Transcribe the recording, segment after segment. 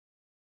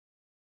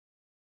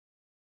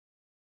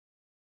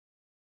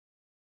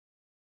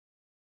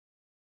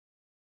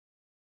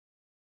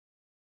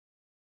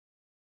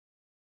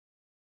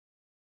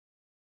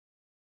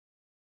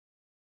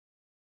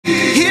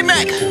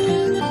Mac.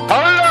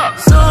 Hold up.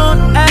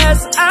 Soon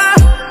as I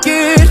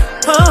get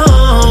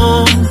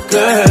home,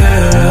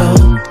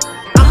 girl,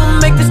 I'ma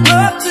make this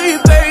love to you,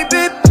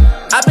 baby.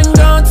 I've been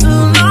gone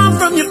too long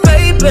from you,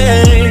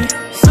 baby.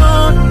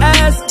 Soon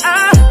as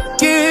I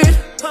get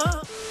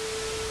home.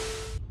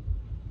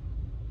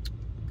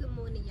 Good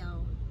morning,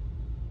 y'all.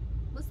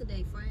 What's the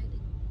day?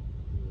 Friday?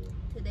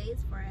 Today is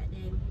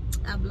Friday.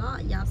 I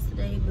vlogged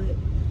yesterday, but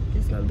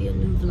this gonna be a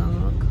new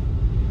vlog.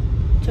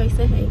 Trey,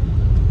 say hey.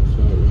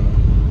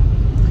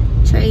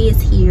 Trey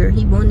is here.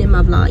 He wasn't in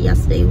my vlog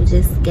yesterday. It was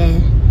just Guy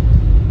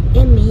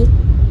and me.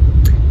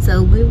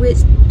 So we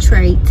with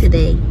Trey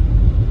today,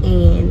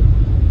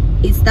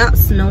 and it stopped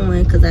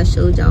snowing because I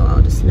showed y'all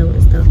all the snow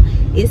and stuff.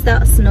 It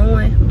stopped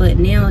snowing, but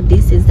now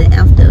this is the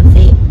after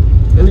effect,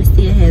 and it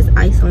still has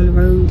ice on the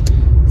road.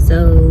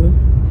 So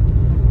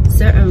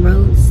certain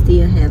roads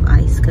still have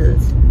ice,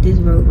 because this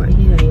road right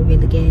here ain't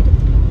really got it.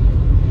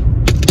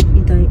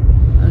 You think?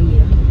 Oh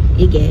yeah,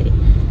 it got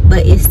it.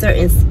 But it's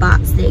certain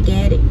spots that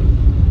got it.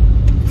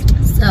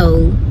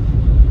 So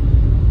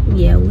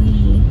yeah,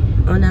 we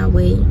on our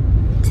way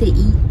to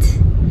eat,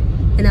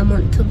 and I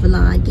want to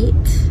vlog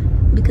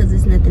it because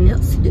there's nothing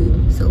else to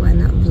do, so why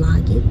not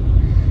vlog it?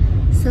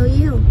 So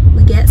yeah,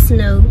 we got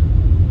snow.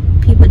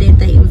 People didn't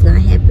think it was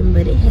gonna happen,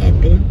 but it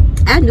happened.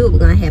 I knew it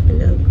was gonna happen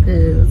though,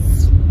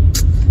 because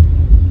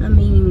I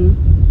mean,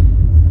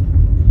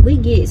 we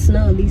get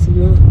snow at least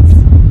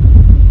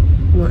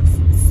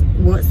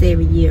once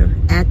every year,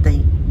 I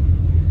think.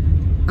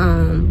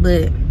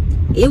 But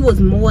it was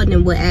more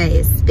than what I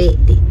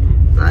expected.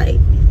 Like,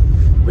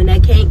 when I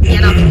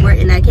got off of work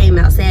and I came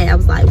outside, I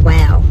was like,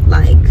 wow.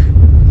 Like,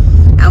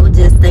 I was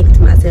just thinking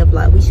to myself,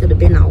 like, we should have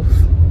been off.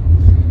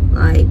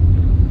 Like,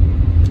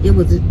 it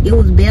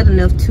was bad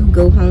enough to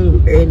go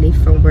home early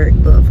from work,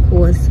 but of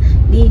course,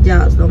 these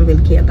jobs don't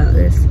really care about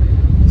us.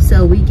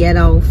 So we get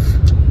off.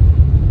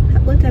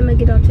 What time I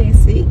get off? At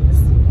 6.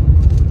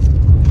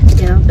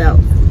 Yeah, about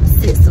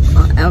 6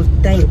 o'clock. I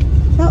think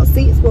about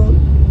 6. Well,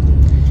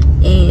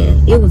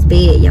 and it was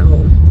bad,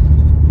 y'all.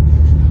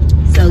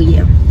 So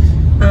yeah,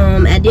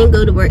 I didn't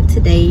go to work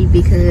today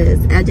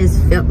because I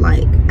just felt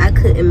like I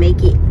couldn't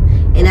make it,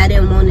 and I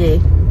didn't want to.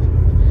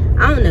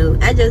 I don't know.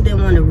 I just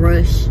didn't want to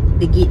rush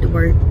to get to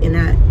work, and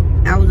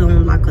I was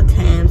on like a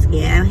time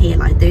scale. I had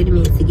like 30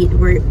 minutes to get to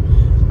work.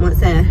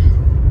 Once I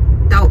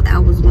thought I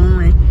was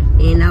going,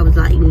 and I was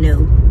like,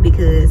 no,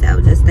 because I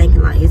was just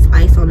thinking like, it's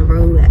ice on the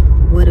road.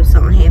 What if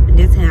something happened?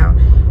 That's how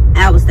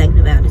I was thinking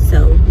about it.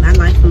 So my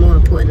life is more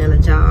important than a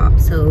job.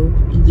 So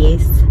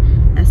yes,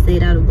 I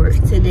stayed out of work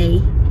today,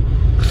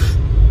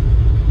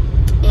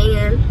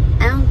 and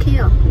I don't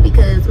care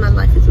because my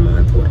life is more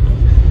important.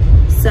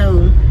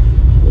 So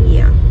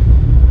yeah,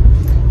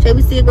 Trey,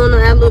 we still going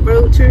on our little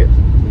road trip.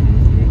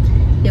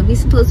 Yeah, we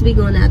supposed to be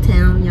going out of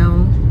town,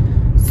 y'all.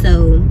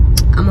 So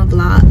I'm gonna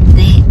vlog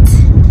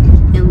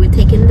that, and we're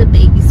taking the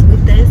babies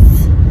with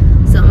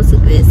us. So I'm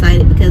super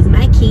excited because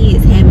my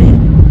kids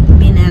haven't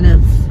been out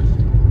of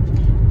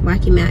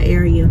Rocky Mount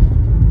area.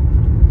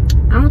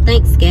 I don't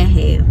think Sky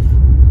have.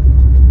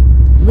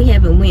 We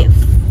haven't went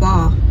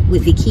far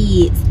with the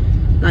kids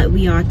like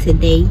we are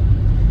today.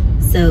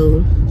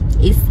 So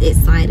it's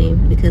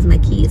exciting because my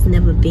kids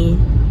never been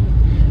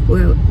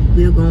where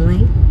we're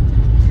going.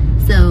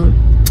 So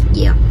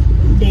yeah,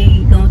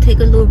 they gonna take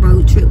a little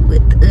road trip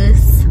with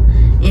us,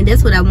 and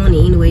that's what I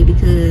wanted anyway,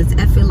 because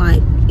I feel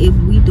like if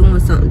we doing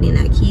something, then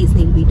our kids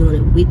need to be doing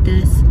it with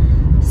us.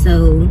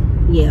 So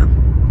yeah.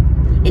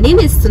 And then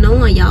it's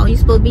snowing, y'all. You're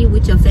supposed to be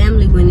with your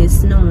family when it's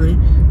snowing.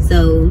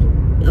 So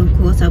of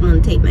course I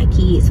want to take my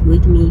kids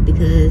with me,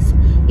 because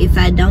if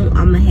I don't,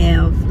 I'm gonna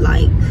have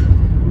like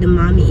the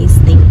mommy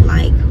instinct,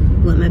 like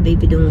what my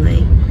baby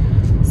doing.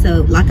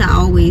 So like I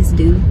always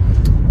do.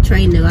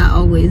 Trey know I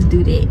always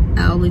do that.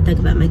 I always think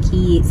about my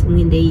kids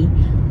when they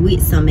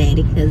with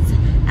somebody, because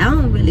I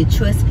don't really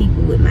trust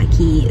people with my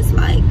kids.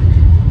 Like,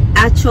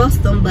 I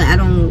trust them, but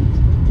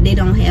they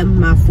don't have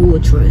my full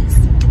trust,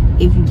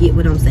 if you get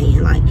what I'm saying.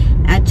 Like,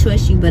 I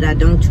trust you, but I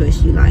don't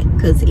trust you, like,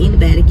 because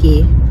anybody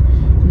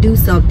can do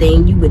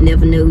something you would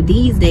never know.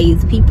 These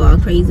days people are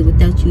crazy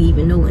without you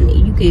even knowing it.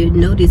 You could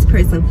know this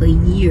person for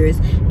years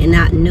and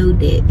not know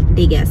that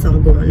they got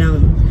something going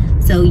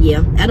on. So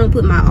yeah, I don't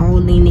put my all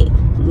in it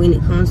when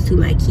it comes to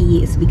my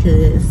kids,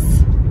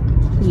 because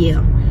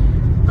yeah,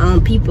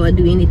 people will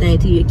do anything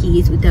to your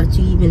kids without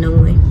you even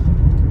knowing.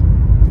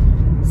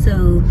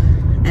 So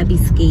I be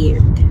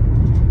scared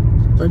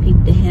for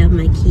people to have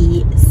my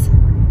kids.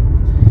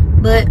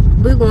 But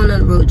we're going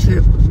on a road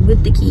trip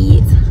with the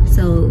kids,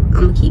 so I'm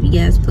gonna keep you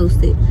guys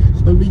posted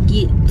when we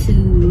get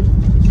to.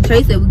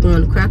 Trey said we're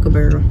going to Cracker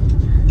Barrel.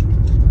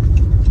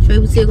 Trey,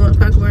 we still going to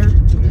Cracker Barrel?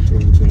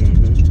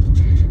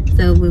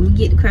 So when we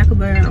get to Cracker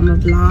Barrel, I'm gonna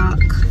vlog.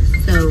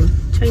 So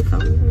Trey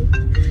called me.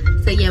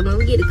 So yeah, when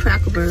we get to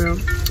Cracker Barrel,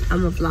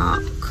 I'm gonna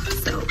vlog.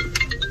 So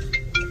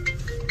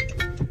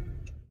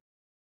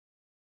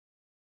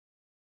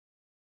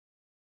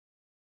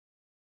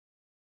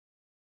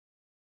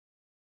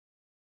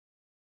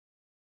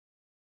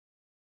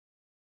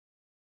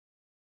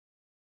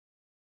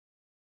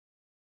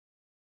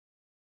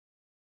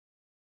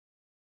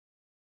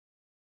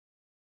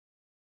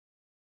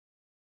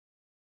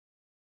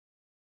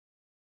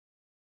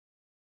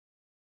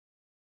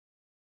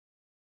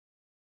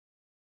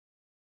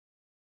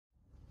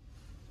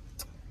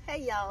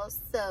Hey y'all,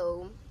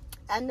 so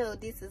I know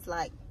this is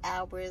like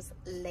hours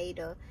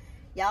later.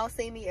 Y'all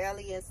see me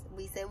earlier,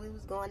 we said we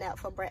was going out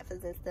for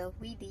breakfast and stuff.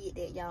 We did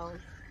that, y'all,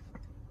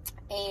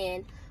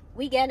 and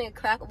we got in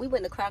we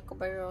went to Cracker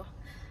Barrel.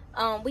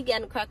 We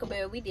got in Cracker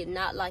Barrel. We did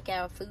not like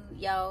our food,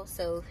 y'all,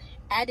 so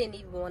I didn't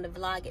even want to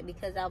vlog it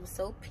because I was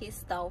so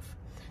pissed off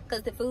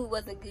because the food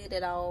wasn't good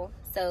at all.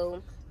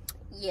 So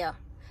yeah,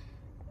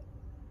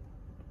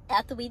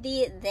 after we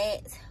did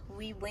that,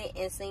 we went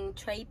and seen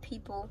Trey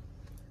People,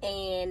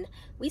 and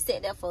we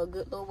sat there for a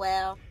good little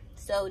while.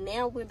 So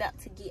now we're about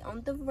to get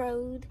on the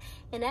road,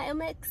 and I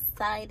am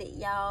excited,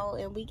 y'all.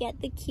 And we got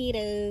the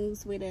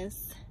kiddos with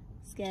us.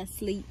 This guy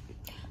sleep.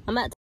 I'm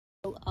about to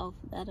go off,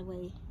 by the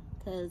way,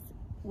 because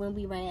when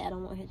we ride, I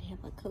don't want her to have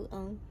a coat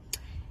on.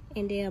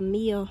 And there's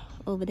Mia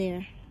over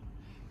there.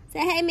 Say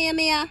hey,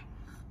 Mia.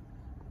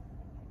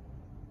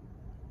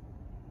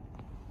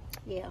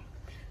 Yeah.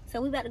 So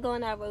we about to go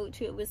on our road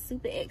trip. We're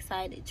super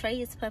excited. Trey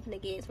is pumping the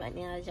gas right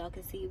now, as y'all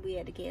can see. We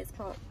at the gas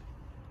pump.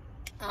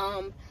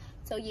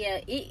 So yeah,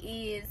 it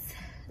is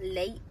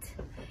late,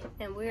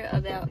 and we're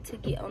about to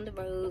get on the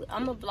road.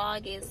 I'm gonna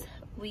vlog as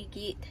we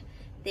get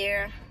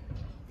there,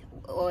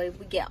 or if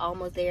we get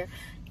almost there.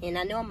 And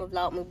I know I'm gonna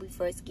vlog when we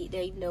first get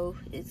there, even though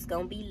it's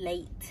gonna be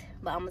late,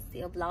 but I'm gonna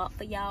still vlog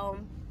for y'all.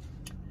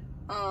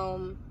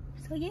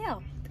 So yeah,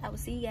 I will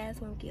see you guys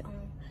when we get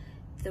on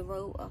the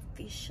road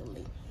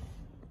officially.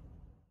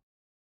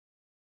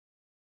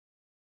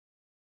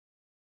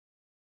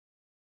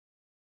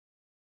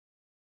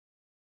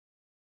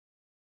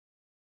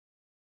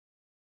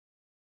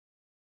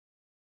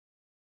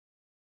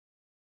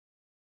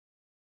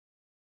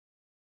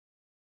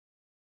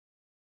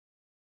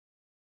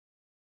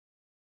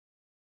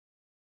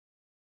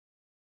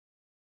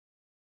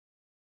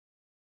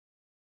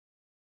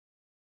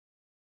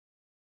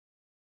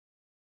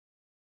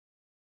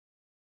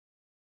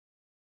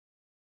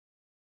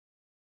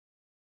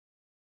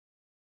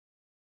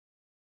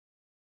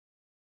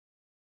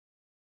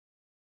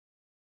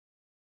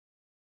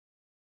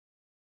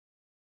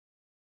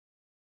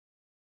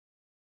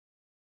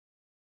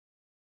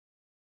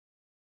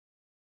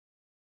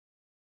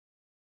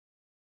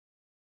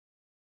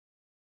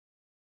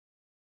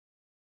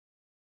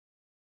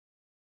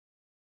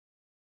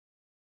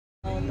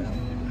 We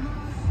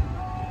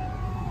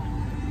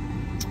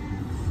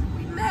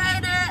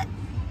made it.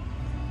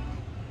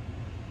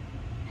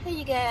 Hey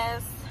you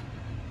guys,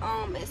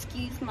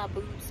 excuse my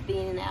boobs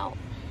being out,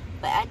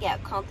 but I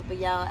got comfortable,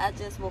 y'all. I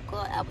just woke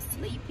up. I was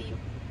sleepy,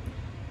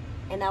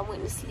 and I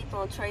went to sleep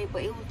on Trey,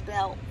 but it was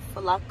about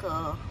for like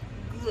a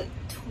good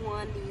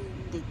 20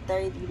 to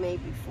 30,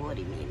 maybe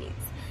 40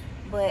 minutes.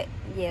 But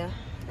yeah,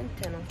 let me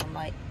turn on some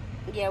light.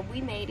 Yeah,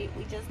 we made it.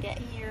 We just got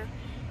here,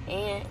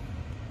 and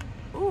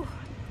ooh,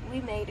 we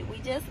made it. We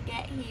just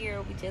got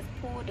here. We just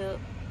pulled up,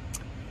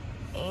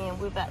 and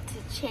we're about to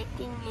check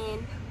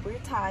in. We're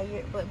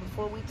tired, but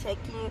before we check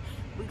in,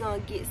 we're gonna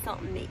get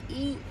something to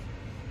eat.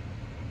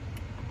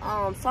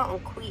 Something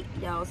quick,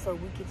 y'all, so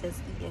we can just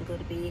eat and go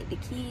to bed. The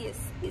kids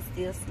is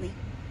still asleep.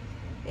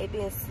 They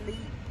been asleep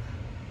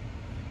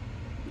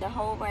the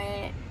whole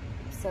ride,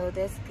 so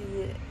that's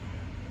good.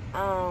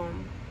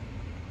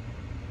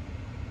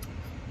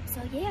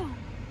 So yeah,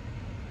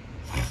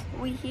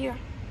 we here.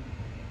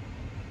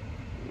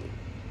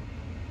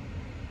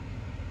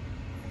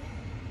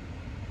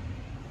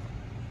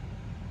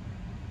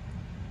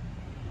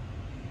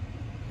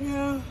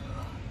 Yeah,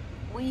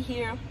 we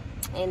here,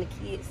 and the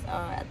kids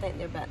are, I think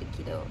they're about to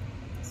get up.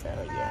 So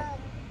yeah,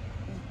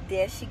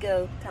 there she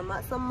go, talking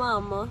about some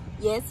mama.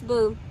 Yes,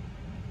 boo.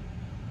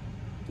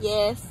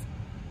 Yes,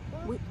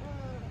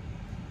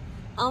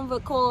 I'm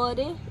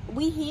recording.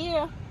 We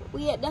here.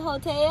 We at the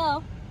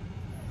hotel.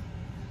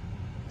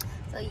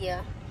 So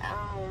yeah,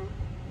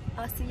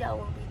 I'll see y'all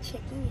when we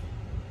check in.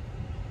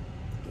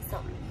 Get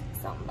something to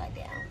eat, something like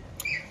that.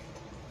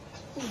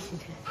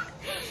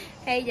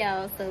 Hey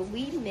y'all, so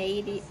we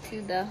made it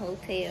to the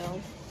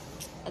hotel.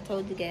 I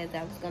told you guys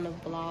I was gonna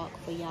vlog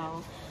for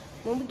y'all.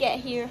 When we got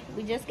here,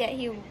 we just got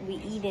here, we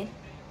eating.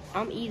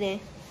 I'm eating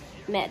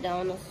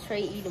McDonald's.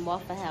 Trey eating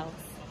Waffle House.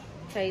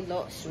 Trey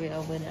luxury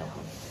or whatever.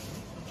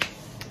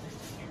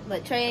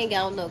 But Trey ain't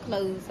got no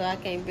clothes, so I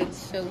can't really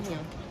show him.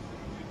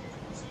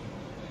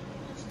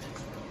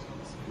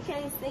 You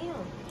can't see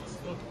him.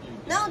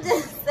 No,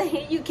 just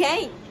saying you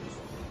can't.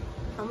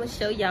 I'm gonna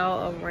show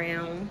y'all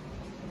around.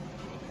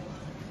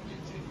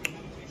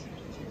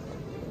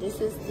 This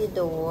is the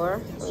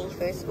door when you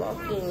first walk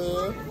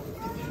in.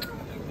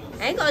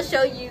 I ain't gonna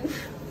show you.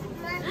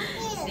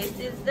 This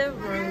is the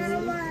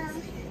room.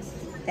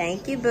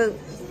 Thank you, boo.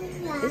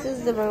 This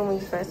is the room when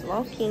you first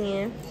walk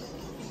in.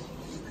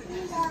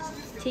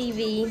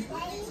 TV,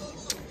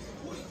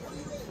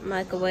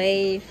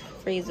 microwave,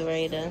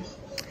 refrigerator.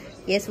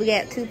 Yes, we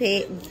got two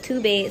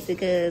beds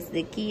because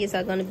the kids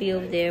are gonna be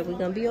over there. We're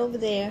gonna be over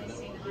there.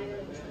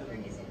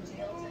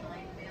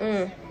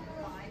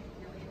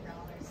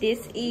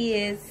 This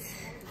is,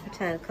 I'm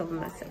trying to cover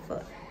myself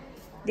up.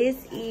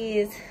 This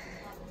is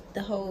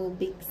the whole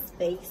big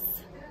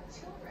space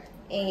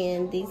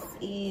And this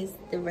is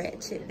the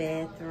ratchet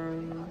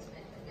bathroom.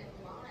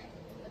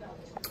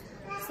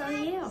 So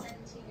yeah,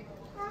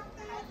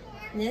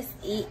 that's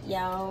it,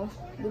 y'all.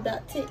 We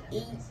about to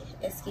eat.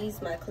 Excuse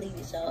my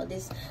cleavage, y'all.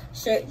 This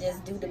shirt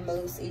just do the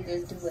most. It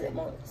just do what it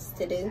wants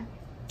to do.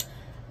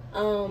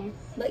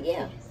 But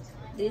yeah,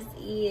 this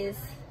is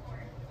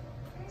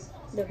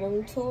the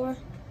room tour.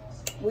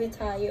 We're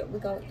tired. We're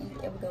gonna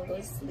eat and we're gonna go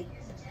to sleep.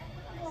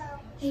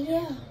 And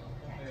yeah,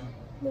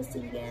 we'll see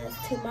you guys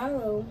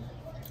tomorrow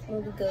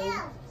when we go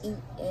eat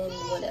and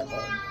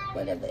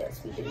whatever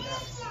else we do.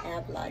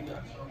 I'll vlog it.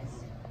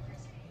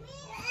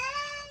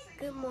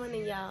 Good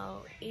morning,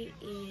 y'all. It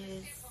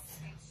is,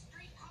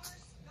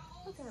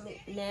 what time is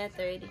it?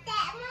 9:30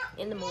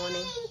 in the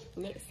morning.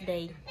 Next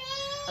day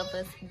of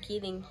us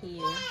getting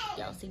here.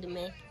 Y'all see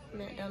the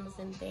McDonald's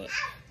in the back?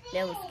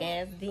 That was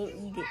Sky's.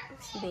 Didn't eat it.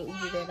 She didn't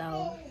eat it at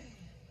all.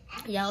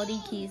 Y'all,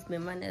 these kids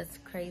been running us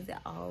crazy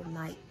all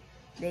night.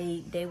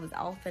 They was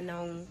off and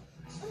on,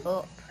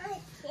 up.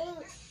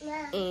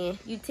 And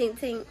you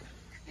tink?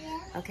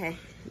 Okay.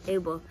 They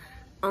were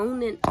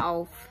on and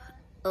off,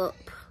 up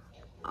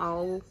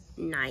all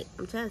night.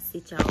 I'm trying to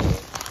sit y'all.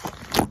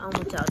 I don't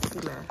want y'all to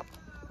see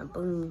my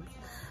boom.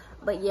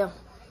 But yeah,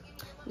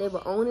 they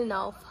were on and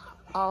off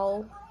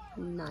all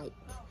night.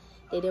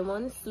 They didn't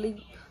want to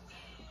sleep.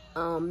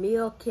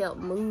 Meal kept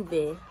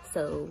moving,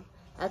 so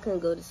I couldn't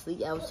go to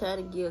sleep. I was trying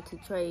to give to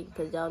Trey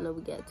because y'all know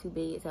we got 2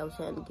 beds. I was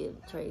trying to give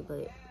to Trey,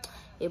 but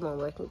it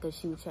wasn't working because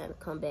she was trying to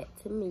come back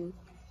to me.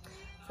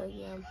 So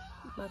yeah,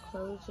 my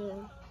closure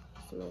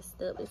is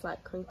messed up. It's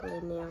like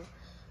crinkling now.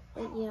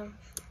 But yeah,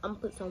 I'm gonna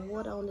put some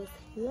water on this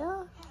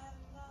here,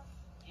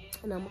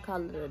 and I'm gonna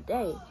call it a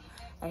day.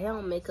 I had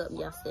on makeup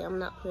yesterday. I'm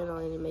not putting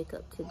on any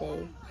makeup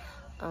today.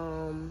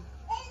 I'm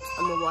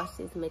gonna wash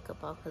this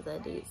makeup off because I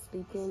did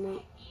sleep in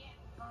it.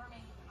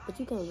 But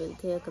you can't really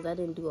tell because I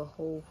didn't do a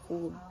whole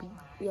full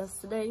beat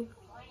yesterday.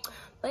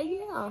 But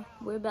yeah,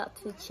 we're about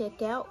to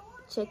check out.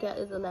 Checkout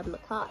is 11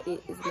 o'clock.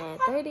 It is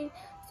 9:30.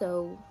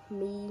 So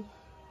me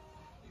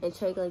and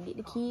Trey gonna get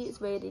the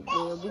kids ready.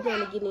 Then we're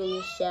gonna get in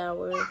the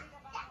shower.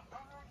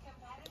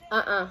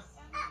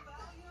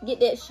 Get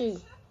that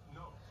shoe.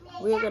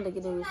 We're gonna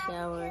get in the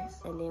shower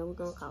and then we're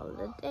gonna call it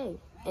a day.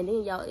 And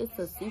then y'all, it's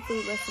a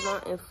seafood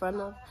restaurant in front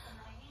of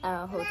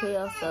our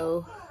hotel,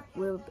 so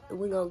we're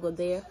gonna go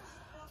there.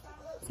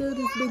 So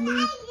this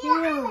believe,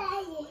 yeah.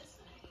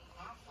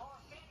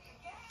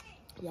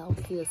 Y'all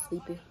still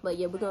sleeping, but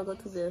yeah, we're gonna go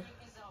to the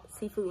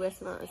seafood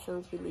restaurant as soon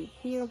as we leave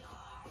here.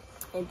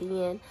 And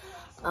then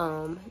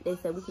they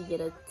said we could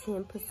get a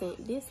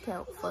 10%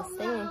 discount for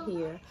staying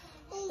here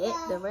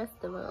at the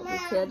restaurant. We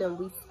tell them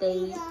we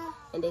stayed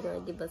and they're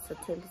gonna give us a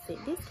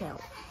 10%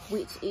 discount,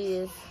 which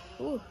is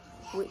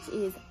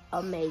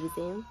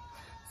amazing.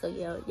 So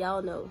yeah,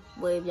 y'all know,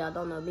 well, if y'all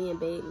don't know, me and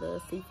Babe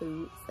love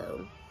seafood,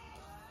 so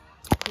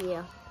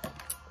yeah,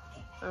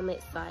 I'm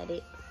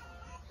excited.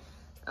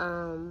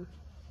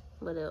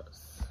 What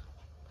else?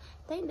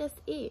 I think that's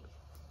it.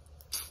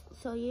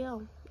 So yeah,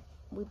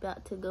 we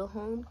about to go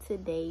home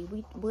today.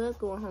 We was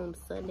going home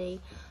Sunday,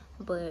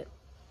 but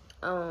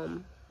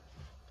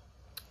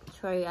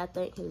Trey, I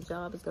think his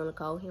job is gonna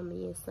call him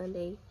in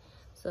Sunday.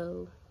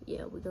 So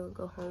yeah, we're gonna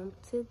go home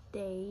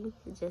today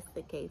just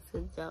in case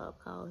his job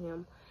call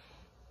him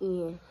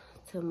in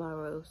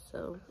tomorrow.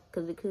 So,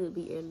 cause it could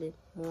be early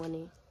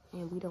morning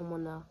and we don't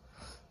wanna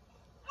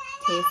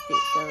test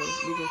it, so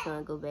we just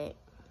gonna go back.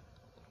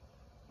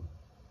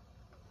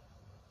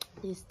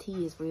 This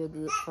tea is real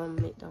good from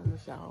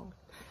McDonald's, y'all.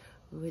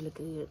 Really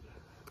good.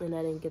 And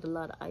I didn't get a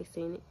lot of ice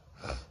in it.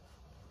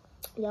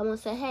 Y'all wanna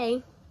say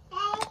hey?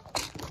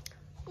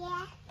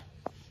 Yeah.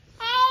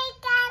 Hey,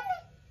 Daddy.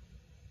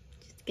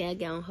 Just gotta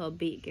get on her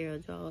big girl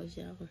drawers,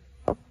 y'all.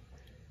 Hey.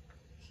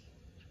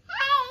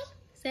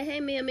 Say hey,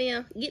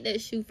 Mia. Get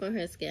that shoe from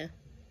her, Sky.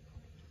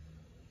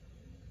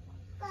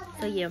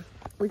 So yeah,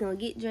 we're gonna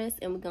get dressed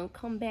and we're gonna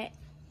come back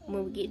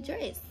when we get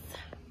dressed.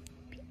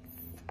 Peace.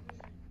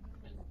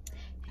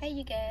 Hey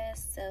you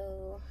guys,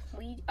 so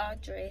we are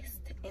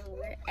dressed and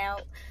we're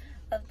out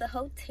of the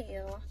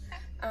hotel.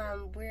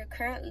 We're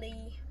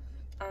currently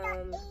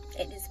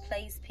at this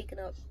place picking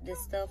up the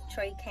stuff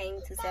Trey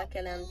came to South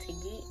Carolina to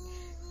get.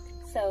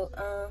 So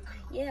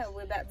yeah,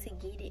 we're about to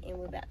get it and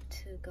we're about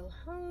to go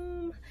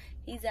home.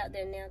 He's out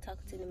there now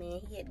talking to the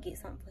man. He had to get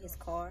something for his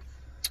car.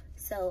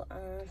 So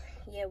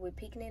yeah, we're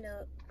picking it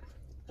up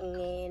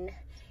and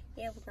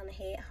yeah, we're gonna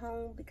head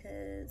home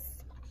because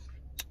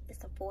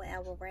it's a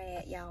 4-hour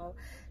ride, y'all.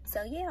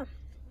 So yeah,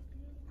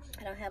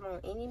 I don't have on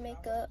any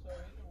makeup.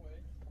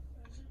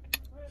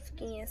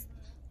 Skin,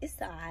 it's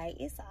alright,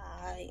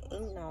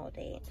 ain't all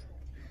that.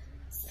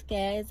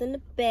 Sky's in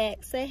the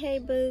back. Say hey,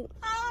 boo.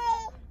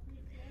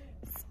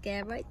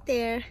 Sky right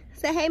there.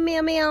 Say hey,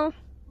 Mia.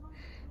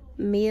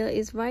 Mia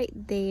is right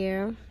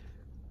there.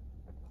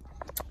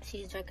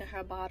 She's drinking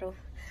her bottle.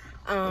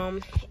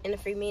 In a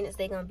few minutes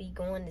they're gonna be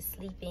going to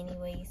sleep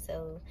anyway,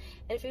 so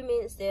in a few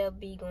minutes they'll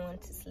be going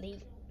to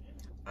sleep.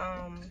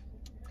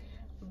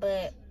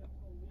 But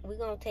we're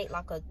gonna take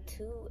like a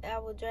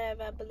 2-hour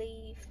drive, I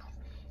believe,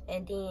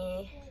 and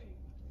then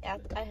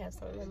I have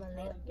something on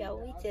my lap. Y'all,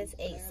 we just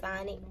ate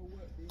Sonic,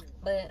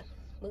 but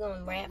we're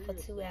gonna wrap for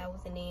 2 hours,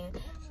 and then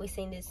we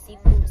seen this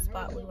seafood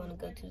spot we want to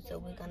go to, so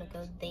we're gonna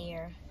go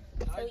there.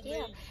 So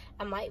yeah,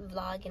 I might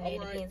vlog in there.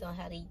 Depends on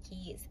how the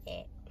kids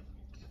act.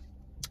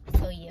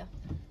 So yeah,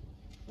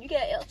 you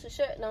got Elsa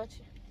shirt, don't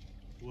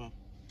you? What?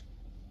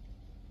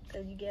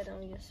 Cause you got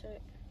on your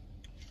shirt.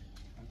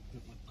 I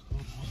put my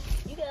coat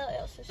on. You got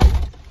Elsa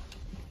shirt.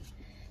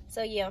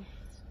 So yeah,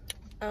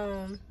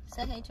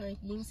 say hey Troy.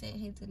 You can say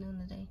hey to them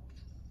today.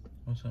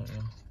 What's up,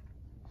 y'all?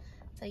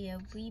 So yeah,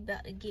 we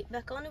about to get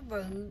back on the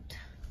road,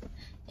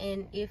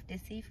 and if the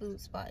seafood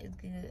spot is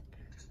good,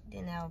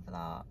 then I'll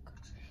vlog.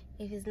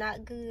 If it's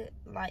not good,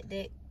 like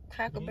that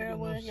Cracker Barrel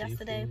was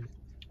yesterday,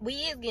 we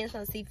is getting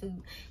some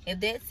seafood. If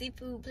that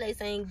seafood place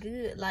ain't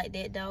good, like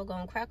that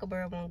doggone Cracker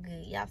Barrel wasn't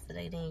good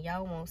yesterday, then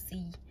y'all won't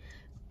see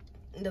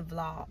the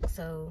vlog.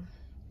 So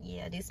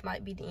yeah, this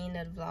might be the end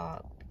of the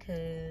vlog,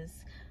 because,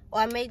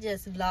 or I may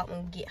just vlog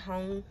when we get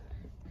home.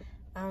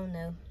 I don't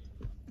know.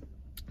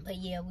 But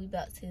yeah, we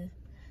about to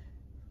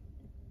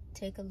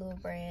take a little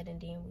bread, and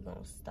then we're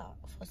gonna stop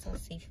for some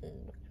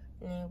seafood,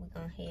 and then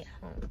we're gonna head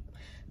home.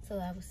 So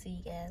I will see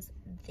you guys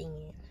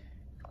then.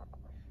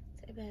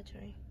 Say bye,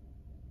 Trey.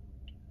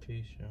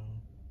 Peace, y'all.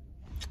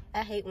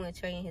 I hate when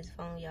Trey in his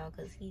phone, y'all,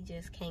 because he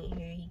just can't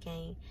hear, he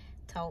can't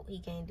talk, he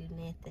can't do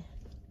nothing.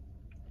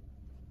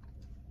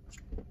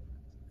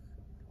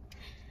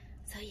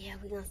 So yeah,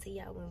 we're gonna see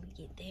y'all when we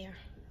get there.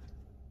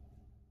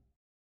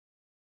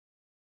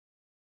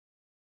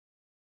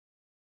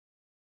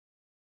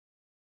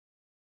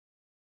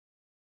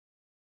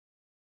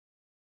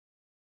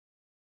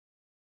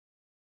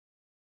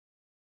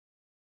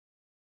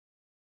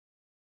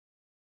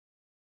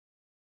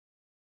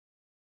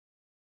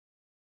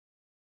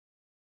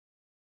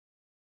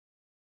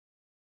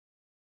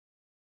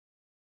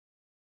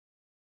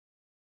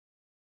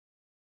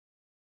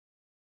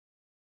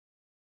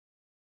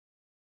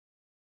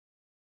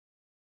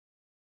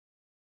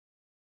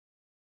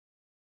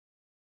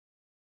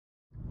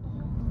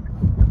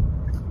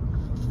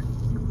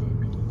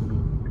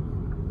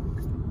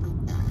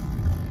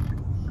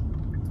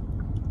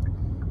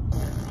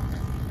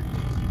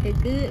 It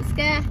good,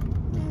 Sky?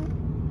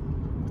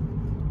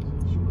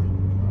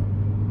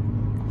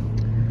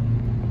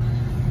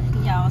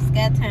 Y'all,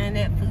 Sky turned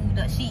that food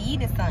up. She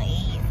eating some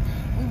eggs.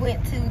 We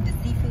went to the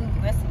seafood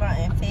restaurant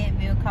in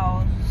Fayetteville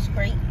called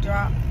Straight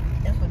Drop.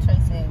 That's what Trey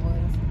said it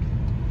was.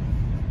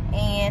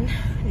 And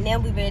now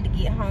we ready to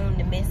get home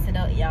to mess it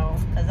up, y'all.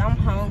 Because I'm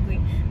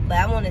hungry, but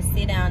I want to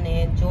sit down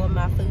and enjoy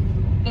my food.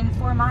 In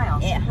 4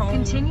 miles, at home,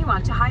 continue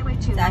on to Highway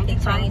 295 so I can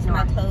change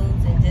my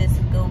clothes and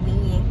just go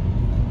in.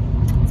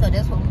 So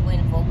that's what we're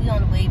waiting for. We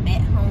on the way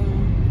back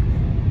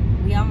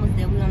home. We almost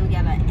there. We only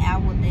got an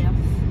hour left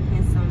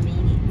and some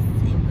minutes,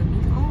 and we'll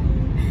be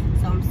home.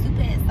 So I'm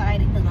super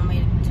excited because